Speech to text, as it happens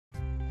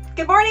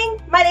Good morning,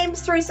 my name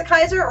is Teresa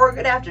Kaiser, or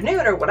good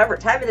afternoon, or whatever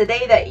time of the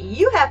day that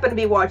you happen to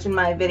be watching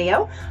my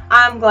video.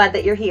 I'm glad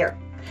that you're here.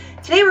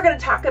 Today we're going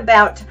to talk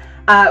about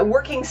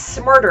working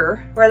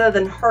smarter rather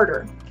than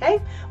harder, okay?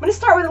 I'm going to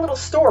start with a little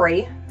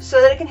story so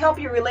that it can help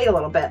you relate a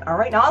little bit, all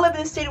right? Now, I live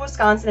in the state of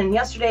Wisconsin, and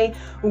yesterday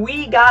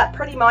we got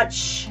pretty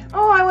much,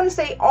 I want to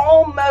say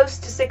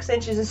almost 6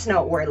 inches of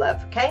snow where I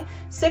live, okay?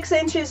 6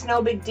 inches,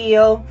 no big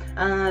deal.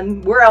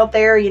 We're out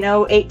there,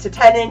 8 to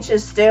 10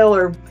 inches still,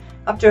 or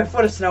up to a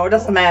foot of snow. It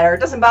doesn't matter.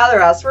 It doesn't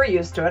bother us. We're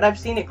used to it. I've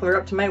seen it clear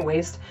up to my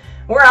waist.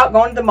 We're out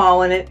going to the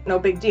mall in it. No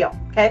big deal.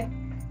 Okay?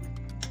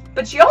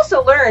 But you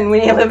also learn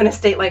when you live in a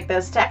state like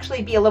this to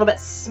actually be a little bit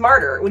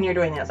smarter when you're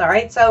doing this. All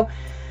right? So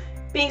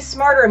being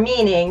smarter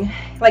meaning,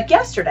 like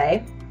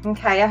yesterday,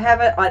 okay, I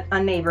have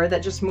a neighbor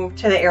that just moved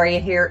to the area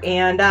here,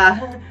 and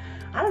I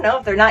don't know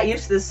if they're not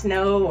used to the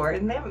snow or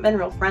they haven't been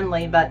real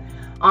friendly, but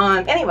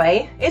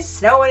anyway, it's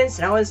snowing and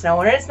snowing and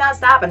snowing, and it's not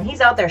stopping. He's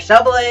out there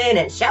shoveling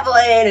and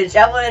shoveling and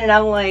shoveling, and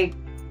I'm like,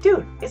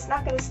 dude, it's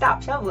not going to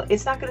stop shoveling.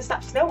 It's not going to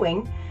stop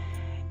snowing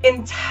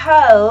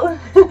until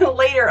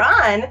later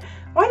on.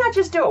 Why not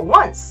just do it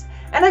once?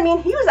 And I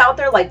mean, he was out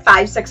there like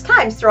 5-6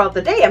 times throughout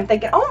the day. I'm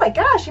thinking, oh my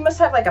gosh, he must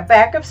have like a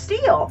back of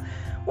steel.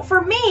 Well,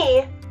 for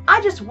me,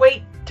 I just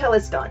wait till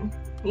it's done.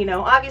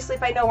 Obviously,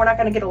 if I know we're not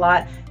going to get a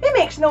lot, it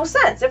makes no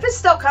sense. If it's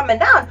still coming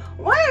down,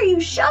 why are you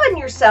shoving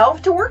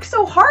yourself to work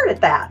so hard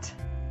at that?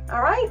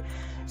 All right?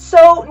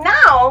 So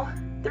now,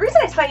 the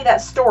reason I tell you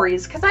that story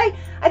is because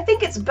I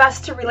think it's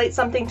best to relate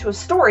something to a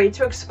story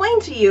to explain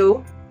to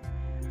you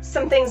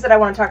some things that I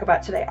want to talk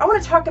about today. I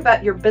want to talk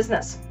about your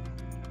business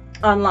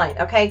online,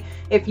 okay?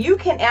 If you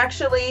can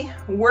actually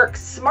work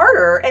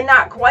smarter and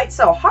not quite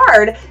so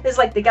hard as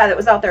like the guy that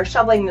was out there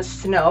shoveling the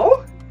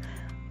snow,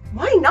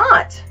 why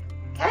not?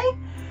 Okay?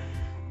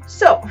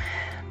 So,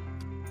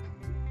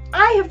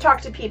 I have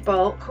talked to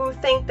people who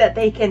think that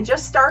they can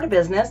just start a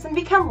business and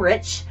become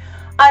rich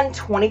on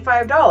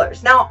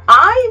 $25. Now,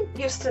 I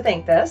used to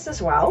think this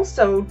as well,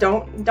 so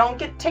don't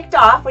get ticked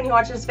off when you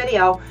watch this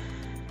video.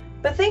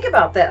 But think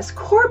about this.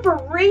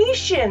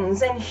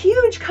 Corporations and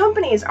huge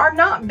companies are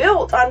not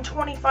built on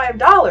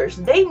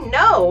 $25. They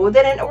know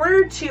that in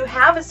order to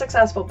have a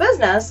successful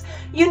business,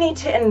 you need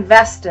to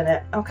invest in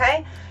it,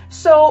 okay?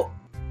 So,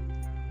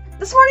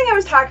 this morning I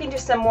was talking to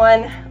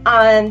someone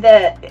on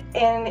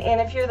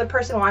and if you're the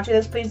person watching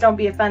this, please don't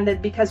be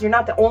offended because you're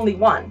not the only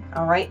one,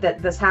 all right,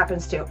 that this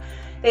happens to.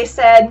 They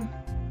said,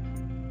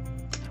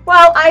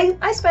 well,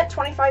 I spent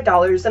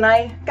 $25 and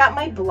I got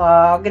my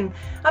blog and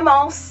I'm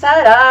all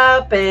set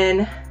up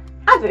and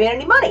I haven't made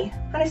any money.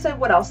 And I said,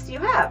 what else do you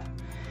have?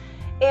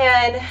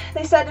 And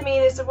they said to me,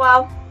 they said,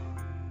 well,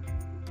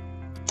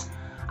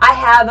 I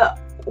have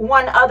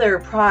one other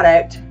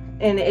product,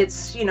 and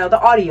it's, the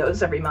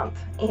audios every month.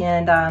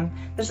 And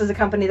this is a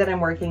company that I'm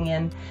working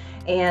in.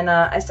 And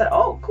I said,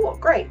 oh, cool,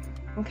 great,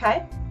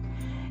 okay.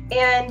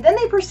 And then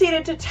they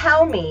proceeded to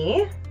tell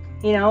me,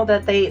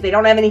 that they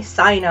don't have any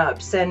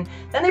sign-ups. And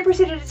then they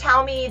proceeded to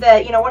tell me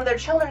that, one of their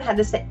children had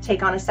to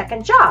take on a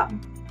second job.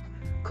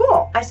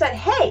 Cool. I said,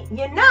 hey,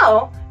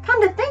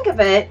 come to think of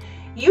it,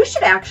 you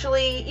should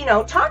actually,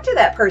 talk to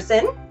that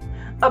person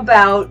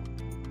about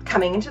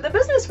coming into the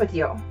business with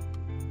you.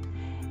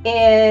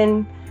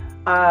 And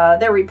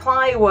their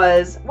reply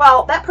was,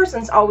 well, that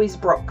person's always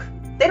broke.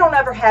 They don't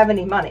ever have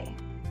any money.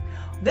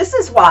 This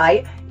is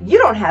why you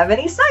don't have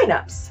any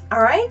signups,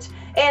 all right?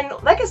 And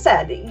like I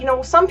said,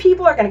 some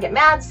people are going to get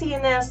mad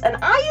seeing this, and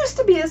I used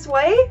to be this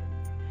way.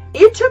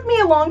 It took me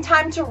a long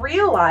time to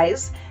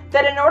realize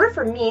that in order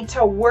for me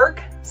to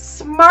work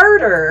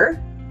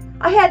smarter,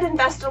 I had to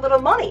invest a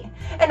little money,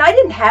 and I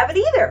didn't have it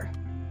either,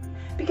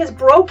 because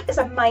broke is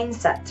a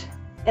mindset,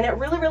 and it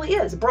really, really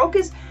is. Broke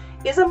is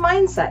a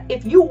mindset.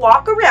 If you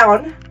walk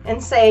around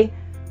and say,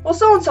 well,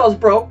 so-and-so's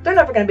broke, they're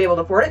never going to be able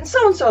to afford it, and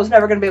so-and-so's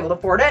never going to be able to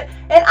afford it,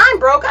 and I'm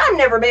broke, I'm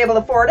never be able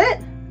to afford it.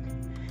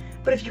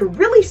 But if you're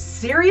really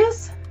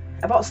serious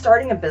about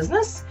starting a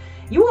business,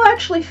 you will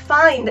actually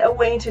find a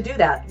way to do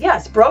that.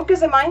 Yes, broke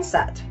is a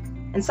mindset.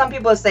 And some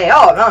people say,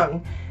 oh, no.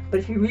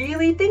 But if you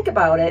really think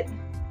about it,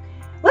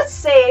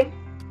 let's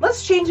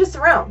change this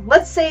around.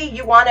 Let's say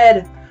you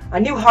wanted a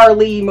new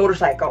Harley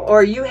motorcycle,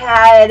 or you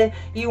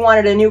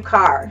wanted a new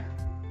car,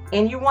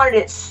 and you wanted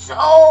it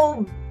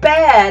so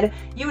bad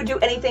you would do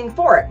anything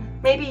for it.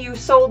 Maybe you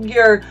sold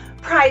your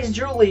prized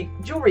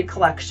jewelry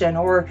collection,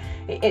 or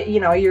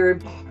your,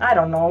 I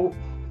don't know,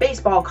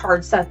 baseball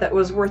card set that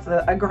was worth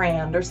a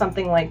grand or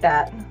something like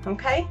that.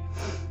 Okay?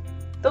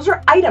 Those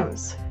are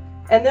items,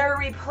 and they're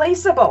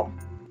replaceable.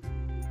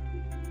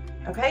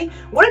 Okay?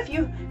 What if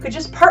you could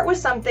just part with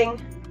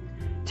something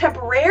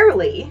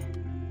temporarily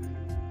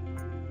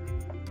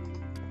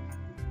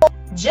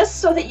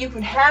just so that you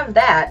can have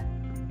that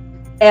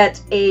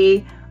at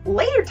a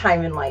later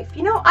time in life?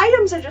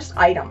 Items are just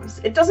items.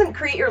 It doesn't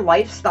create your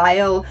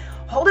lifestyle.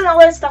 Holding all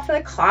that stuff in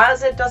the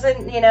closet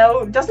doesn't do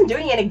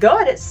you any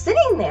good. It's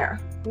sitting there.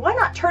 Why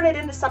not turn it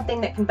into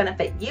something that can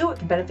benefit you? It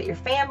can benefit your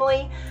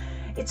family.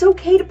 It's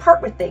okay to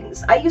part with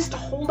things. I used to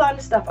hold on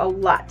to stuff a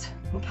lot,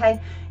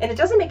 okay? And it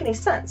doesn't make any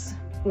sense.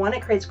 one,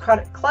 it creates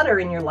clutter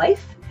in your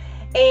life.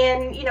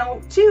 And, you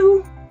know,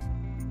 two,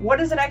 what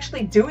is it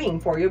actually doing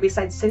for you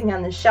besides sitting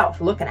on this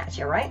shelf looking at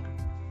you, right?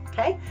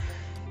 Okay.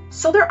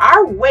 So there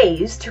are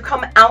ways to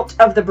come out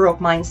of the broke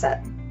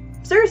mindset.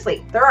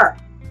 Seriously, there are.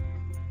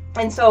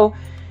 And so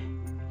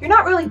you're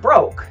not really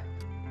broke.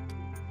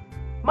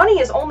 Money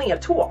is only a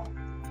tool.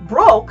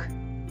 Broke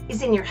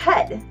is in your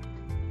head.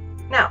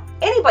 Now,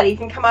 anybody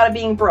can come out of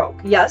being broke.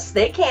 Yes,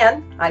 they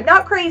can. I'm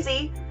not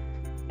crazy.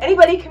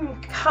 Anybody can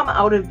come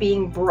out of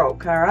being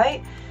broke, all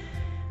right?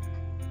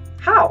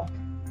 How?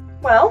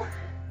 Well,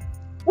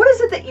 what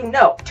is it that you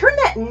know? Turn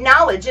that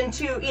knowledge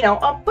into, you know,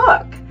 a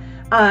book,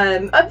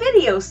 a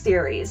video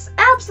series,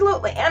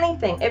 absolutely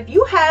anything. If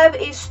you have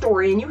a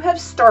story and you have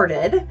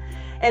started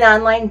an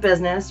online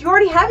business, you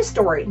already have a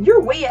story.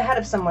 You're way ahead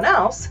of someone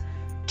else.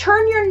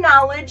 Turn your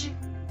knowledge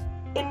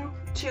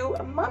into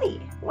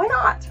money. Why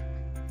not?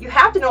 You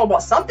have to know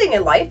about something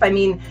in life. I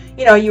mean,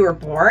 you know, you were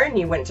born,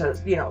 you went to,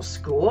 you know,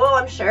 school,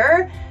 I'm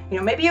sure. You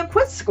know, maybe you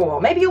quit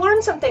school. Maybe you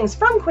learned some things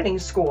from quitting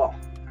school.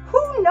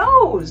 Who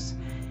knows?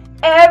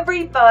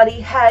 Everybody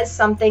has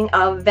something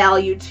of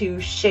value to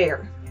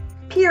share.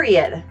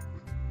 Period.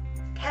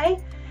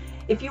 Okay?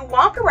 If you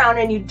walk around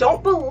and you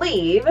don't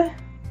believe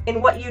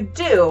in what you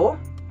do,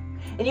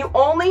 and you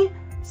only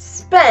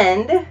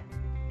spend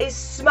a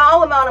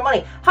small amount of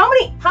money. How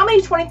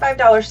many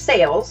 $25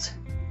 sales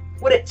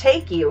would it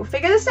take you,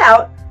 figure this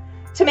out,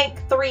 to make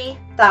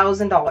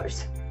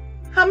 $3,000?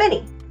 How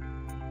many?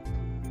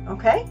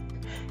 Okay?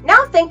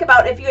 Now think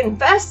about if you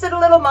invested a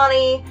little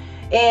money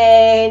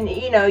and,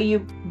 you know, you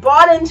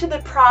bought into the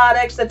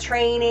products, the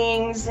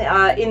trainings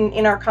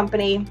in our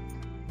company.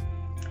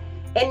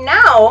 And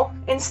now,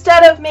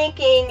 instead of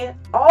making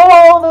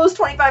all those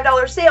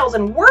 $25 sales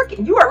and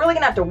working, you are really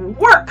going to have to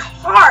work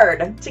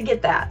hard to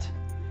get that.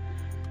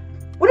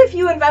 What if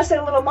you invested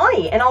a little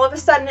money and all of a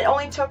sudden it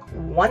only took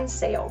one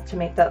sale to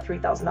make that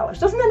 $3,000?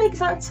 Doesn't that make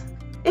sense?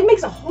 It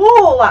makes a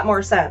whole lot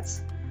more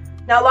sense.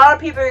 Now, a lot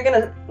of people are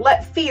going to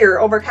let fear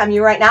overcome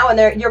you right now,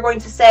 and you're going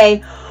to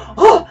say,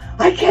 "Oh,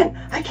 I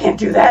can't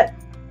do that."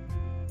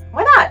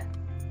 Why not?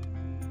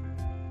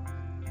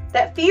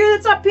 That fear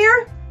that's up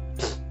here,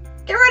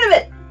 get rid of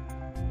it.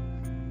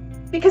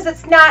 Because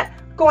it's not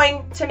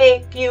going to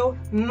make you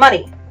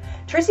money.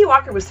 Tracy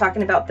Walker was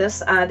talking about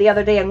this the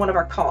other day on one of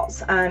our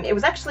calls. It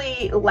was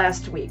actually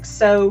last week.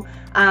 So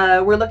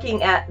we're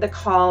looking at the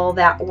call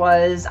that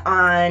was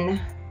on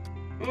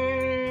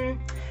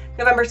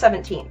November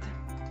 17th.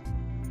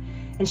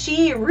 And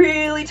she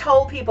really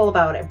told people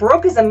about it.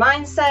 Broke is a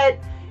mindset.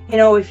 You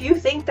know, if you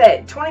think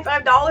that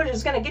 $25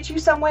 is going to get you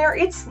somewhere,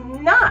 it's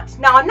not.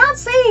 Now, I'm not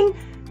saying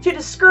to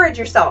discourage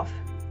yourself.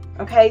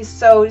 Okay,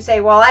 so you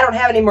say, well, I don't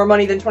have any more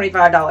money than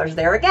 $25.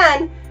 There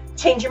again,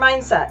 change your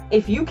mindset.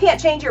 If you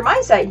can't change your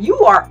mindset, you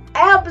are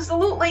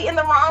absolutely in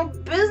the wrong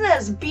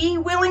business. Be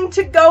willing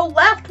to go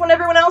left when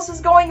everyone else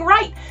is going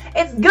right.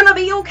 It's gonna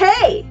be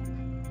okay.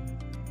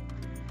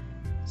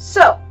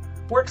 So,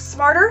 work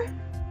smarter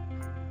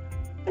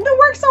and don't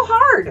work so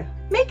hard.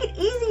 Make it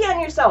easy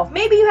on yourself.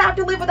 Maybe you have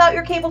to live without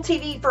your cable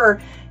TV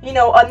for, you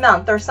know, a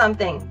month or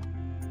something.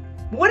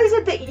 What is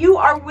it that you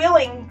are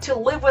willing to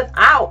live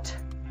without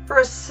for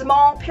a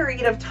small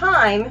period of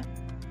time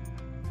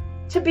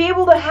to be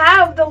able to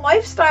have the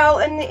lifestyle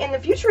in the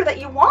future that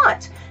you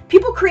want?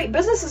 People create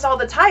businesses all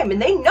the time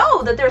and they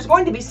know that there's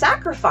going to be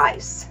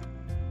sacrifice.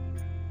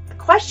 The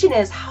question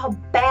is, how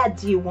bad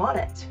do you want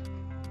it?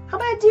 How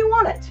bad do you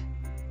want it?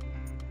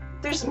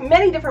 There's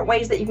many different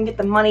ways that you can get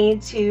the money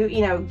to,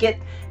 you know, get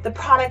the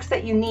products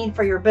that you need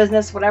for your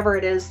business, whatever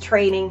it is,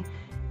 training.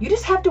 You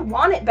just have to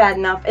want it bad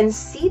enough and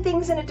see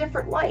things in a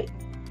different light.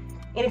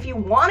 And if you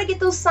want to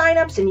get those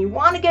signups and you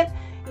want to get,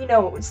 you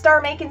know,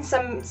 start making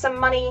some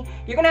money,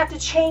 you're going to have to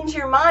change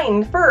your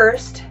mind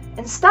first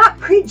and stop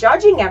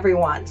prejudging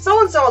everyone.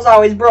 So-and-so is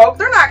always broke.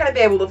 They're not going to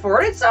be able to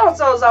afford it.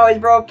 So-and-so is always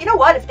broke. You know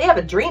what? If they have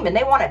a dream and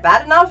they want it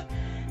bad enough,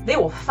 they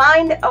will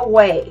find a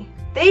way.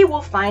 They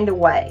will find a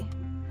way.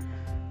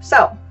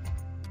 So,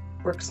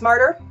 work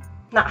smarter,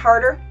 not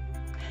harder,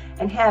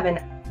 and have an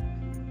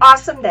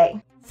awesome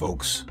day.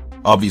 Folks,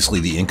 obviously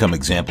the income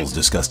examples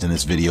discussed in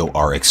this video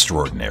are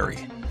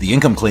extraordinary. The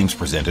income claims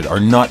presented are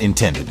not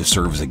intended to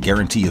serve as a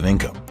guarantee of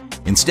income.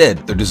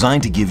 Instead, they're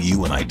designed to give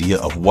you an idea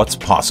of what's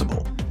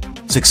possible.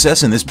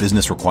 Success in this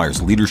business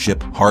requires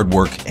leadership, hard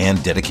work,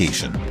 and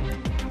dedication.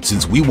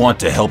 Since we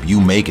want to help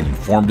you make an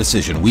informed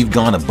decision, we've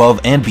gone above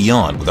and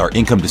beyond with our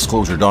income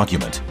disclosure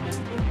document.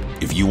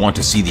 If you want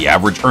to see the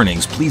average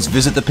earnings, please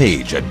visit the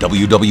page at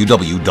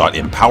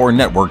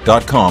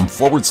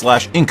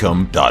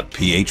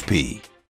www.empowernetwork.com/income.php.